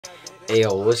Hey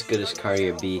yo, what's good, it's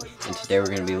Cartier B, and today we're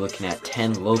going to be looking at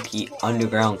 10 Lowkey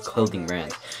underground clothing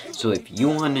brands. So if you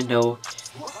want to know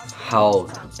how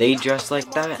they dress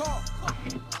like that,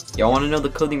 y'all want to know the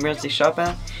clothing brands they shop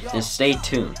at, then stay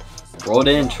tuned. Roll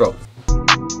the intro.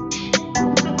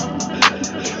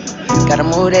 Gotta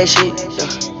move that shit,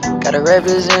 yeah. Gotta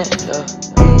represent, yeah.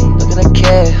 Look at the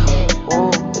cat,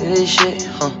 ooh, this shit,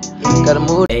 Gotta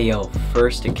move. Hey yo,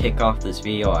 first to kick off this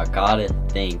video, I gotta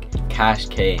thank Cash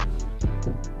K.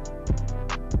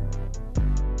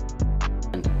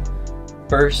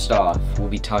 First off, we'll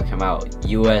be talking about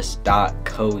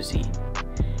US.Cozy,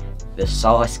 the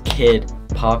Sauce Kid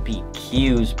Poppy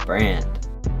Q's brand.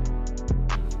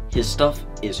 His stuff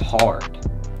is hard.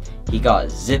 He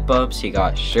got zip-ups, he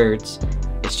got shirts.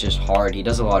 It's just hard. He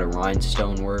does a lot of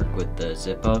rhinestone work with the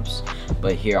zip-ups,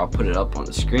 but here I'll put it up on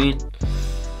the screen.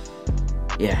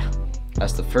 Yeah,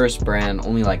 that's the first brand,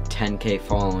 only like 10K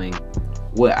following.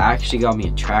 What actually got me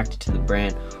attracted to the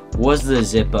brand was the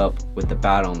zip up with the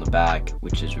bat on the back,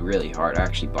 which is really hard. I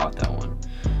actually bought that one.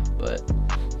 But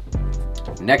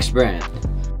next brand,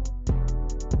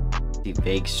 the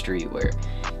Vague Streetwear.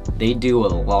 They do a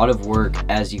lot of work,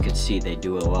 as you can see, they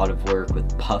do a lot of work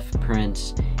with puff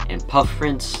prints, and puff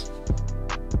prints,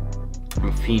 I'm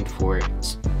a fiend for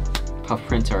it. Puff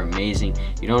prints are amazing.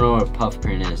 If you don't know what a puff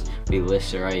print is, we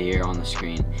list it right here on the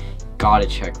screen. Gotta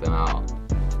check them out.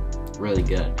 Really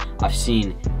good. I've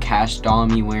seen Cash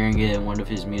Domi wearing it in one of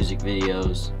his music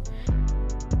videos.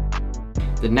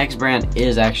 The next brand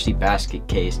is actually Basket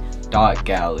Case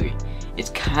Gallery.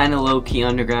 It's kind of low-key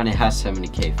underground. It has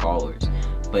 70K followers,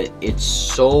 but it's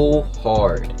so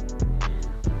hard.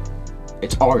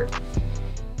 It's art.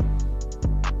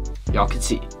 Y'all can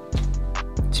see.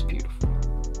 It's beautiful.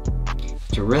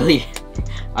 It's really,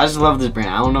 I just love this brand.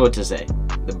 I don't know what to say.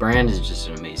 The brand is just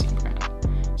an amazing brand.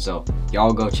 So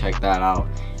y'all go check that out,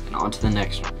 and on to the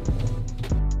next one.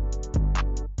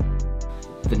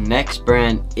 The next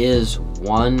brand is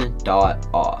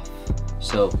 1.Off.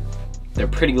 So they're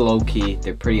pretty low-key,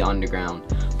 they're pretty underground,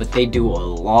 but they do a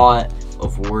lot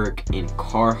of work in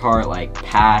Carhartt, like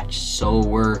patch, sew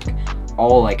work,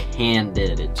 all like hand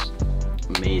did. It's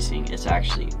amazing. It's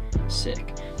actually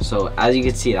sick. So as you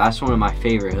can see, that's one of my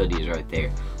favorite hoodies right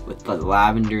there, with the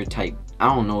lavender type. I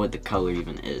don't know what the color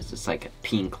even is. It's like a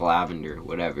pink lavender,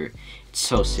 whatever. It's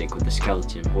so sick with the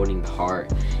skeleton holding the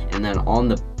heart. And then on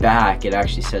the back, it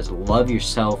actually says, "Love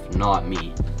yourself, not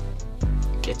me."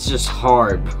 It's just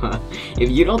hard, bro.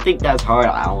 If you don't think that's hard,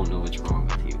 I don't know what's wrong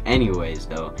with you. Anyways,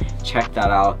 though, check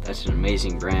that out. That's an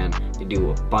amazing brand. They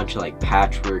do a bunch of like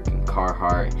patchwork and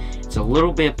Carhartt. It's a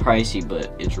little bit pricey,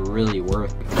 but it's really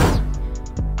worth it because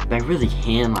they really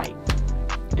hand, like,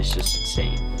 it's just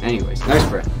insane. Anyways, next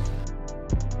brand.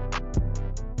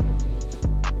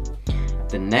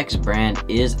 The next brand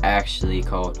is actually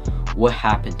called What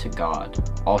Happened to God,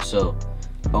 also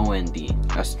OND.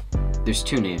 There's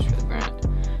two names for the brand,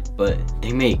 but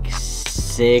they make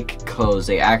sick clothes.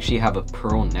 They actually have a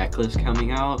pearl necklace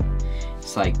coming out.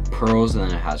 It's like pearls and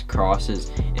then it has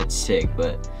crosses. It's sick,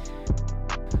 but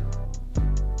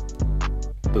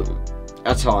boom.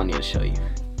 That's all I need to show you.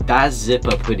 That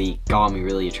zip-up hoodie got me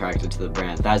really attracted to the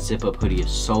brand. That zip-up hoodie is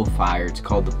so fire. It's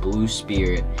called the Blue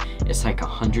Spirit. It's like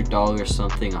 $100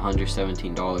 something,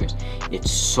 $117.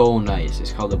 It's so nice.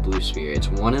 It's called the Blue Spirit. It's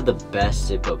one of the best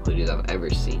zip-up hoodies I've ever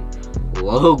seen.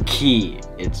 Low-key,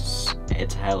 it's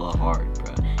hella hard,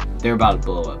 bro. They're about to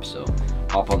blow up, so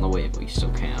hop on the wave, but you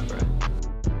still can, bro.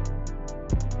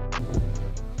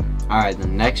 Alright, the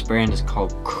next brand is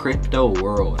called Crypto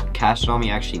World. Cash Domi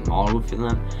actually modeled for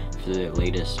them for their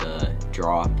latest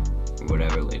drop, or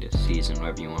whatever, latest season,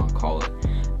 whatever you want to call it.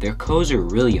 Their clothes are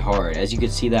really hard. As you can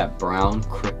see, that brown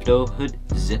crypto hood,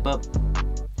 zip-up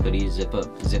hoodie,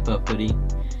 zip-up hoodie.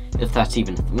 If that's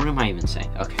even, what am I even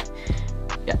saying? Okay.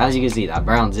 Yeah, as you can see, that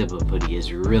brown zip-up hoodie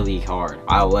is really hard.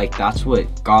 That's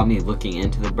what got me looking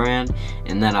into the brand.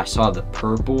 And then I saw the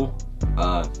purple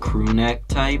crew neck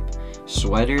type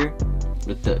sweater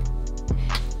with the,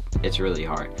 it's really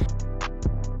hard.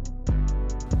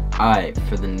 Alright,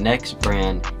 for the next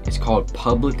brand, it's called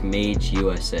Public Mage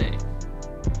USA.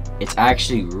 It's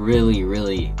actually really,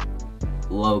 really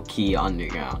low-key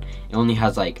underground. It only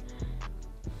has like,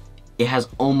 it has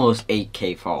almost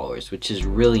 8K followers, which is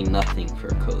really nothing for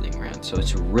a clothing brand. So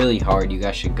it's really hard. You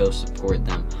guys should go support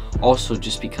them. Also,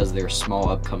 just because they're a small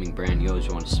upcoming brand, you always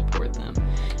want to support them.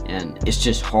 And it's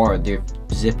just hard. Their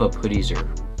zip-up hoodies are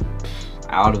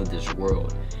out of this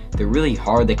world. They're really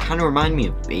hard. They kind of remind me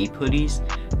of Vape hoodies.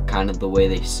 Kind of the way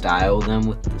they style them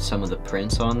with some of the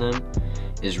prints on them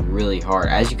is really hard.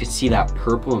 As you can see, that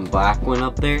purple and black one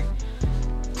up there,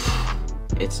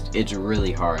 it's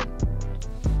really hard.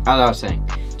 as I was saying,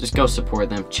 just go support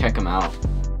them, check them out.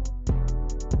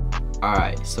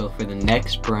 Alright, so for the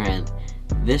next brand,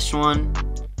 this one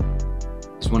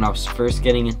is when I was first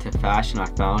getting into fashion. I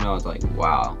found, I was like,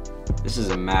 wow, this is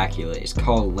immaculate. It's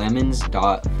called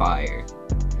Lemons.Fire.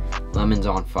 Lemons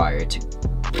on Fire. It's a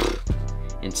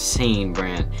insane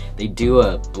brand. They do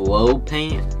a blow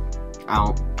paint.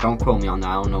 Don't quote me on that.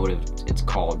 I don't know what it's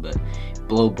called, but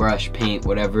blow brush paint,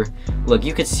 whatever. Look,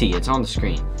 you can see it's on the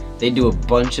screen. They do a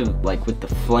bunch of, like, with the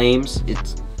flames.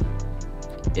 It's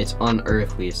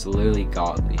unearthly. It's literally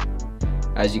godly.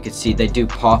 As you can see, they do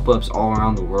pop-ups all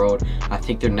around the world. I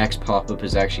think their next pop-up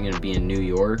is actually going to be in New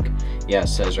York. Yeah, it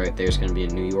says right there it's going to be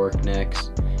in New York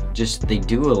next. Just, they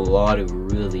do a lot of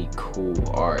really cool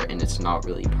art, and it's not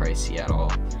really pricey at all,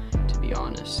 to be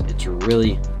honest.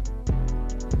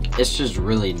 It's just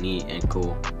really neat and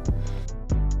cool.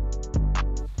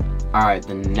 Alright,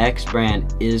 the next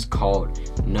brand is called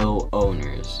No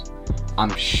Owners.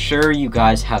 I'm sure you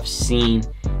guys have seen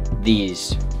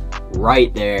these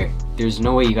right there. There's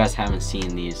no way you guys haven't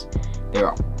seen these.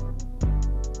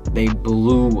 They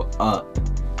blew up.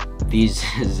 These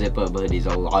zip-up hoodies,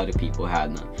 a lot of people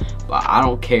had them, but I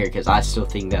don't care because I still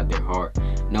think that they're hard.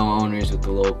 No Owners with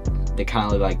the little, they kind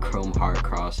of look like chrome heart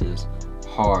crosses.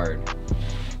 Hard.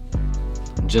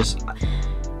 Just,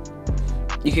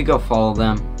 you could go follow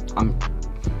them.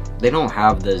 They don't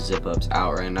have the zip-ups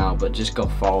out right now, but just go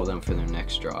follow them for their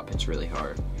next drop. It's really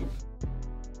hard.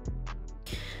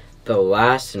 The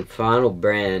last and final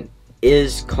brand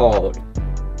is called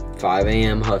 5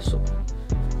 AM Hustle.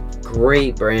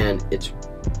 Great brand. It's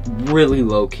really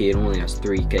low key. It only has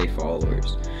 3K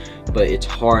followers, but it's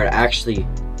hard. Actually,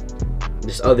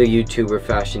 this other YouTuber,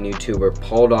 fashion YouTuber,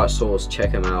 Paul.Souls,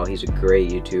 check him out. He's a great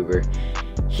YouTuber.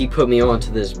 He put me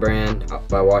onto this brand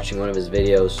by watching one of his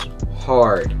videos.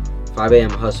 Hard. 5 AM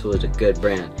Hustle is a good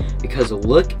brand because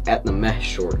look at the mesh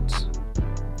shorts.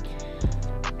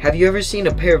 Have you ever seen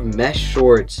a pair of mesh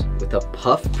shorts with a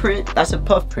puff print? That's a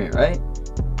puff print, right?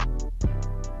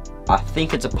 I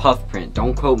think it's a puff print.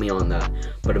 Don't quote me on that.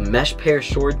 But a mesh pair of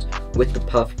shorts with the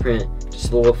puff print,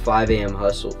 just a little 5 AM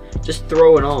Hustle. Just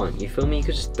throw it on. You feel me? You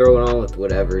could just throw it on with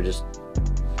whatever. Just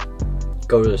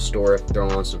go to the store, throw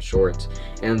on some shorts,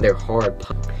 and they're hard.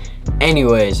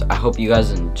 Anyways, I hope you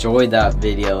guys enjoyed that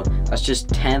video. That's just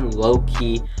 10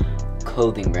 low-key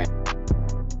clothing brands.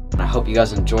 I hope you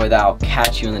guys enjoy that. I'll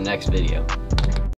catch you in the next video.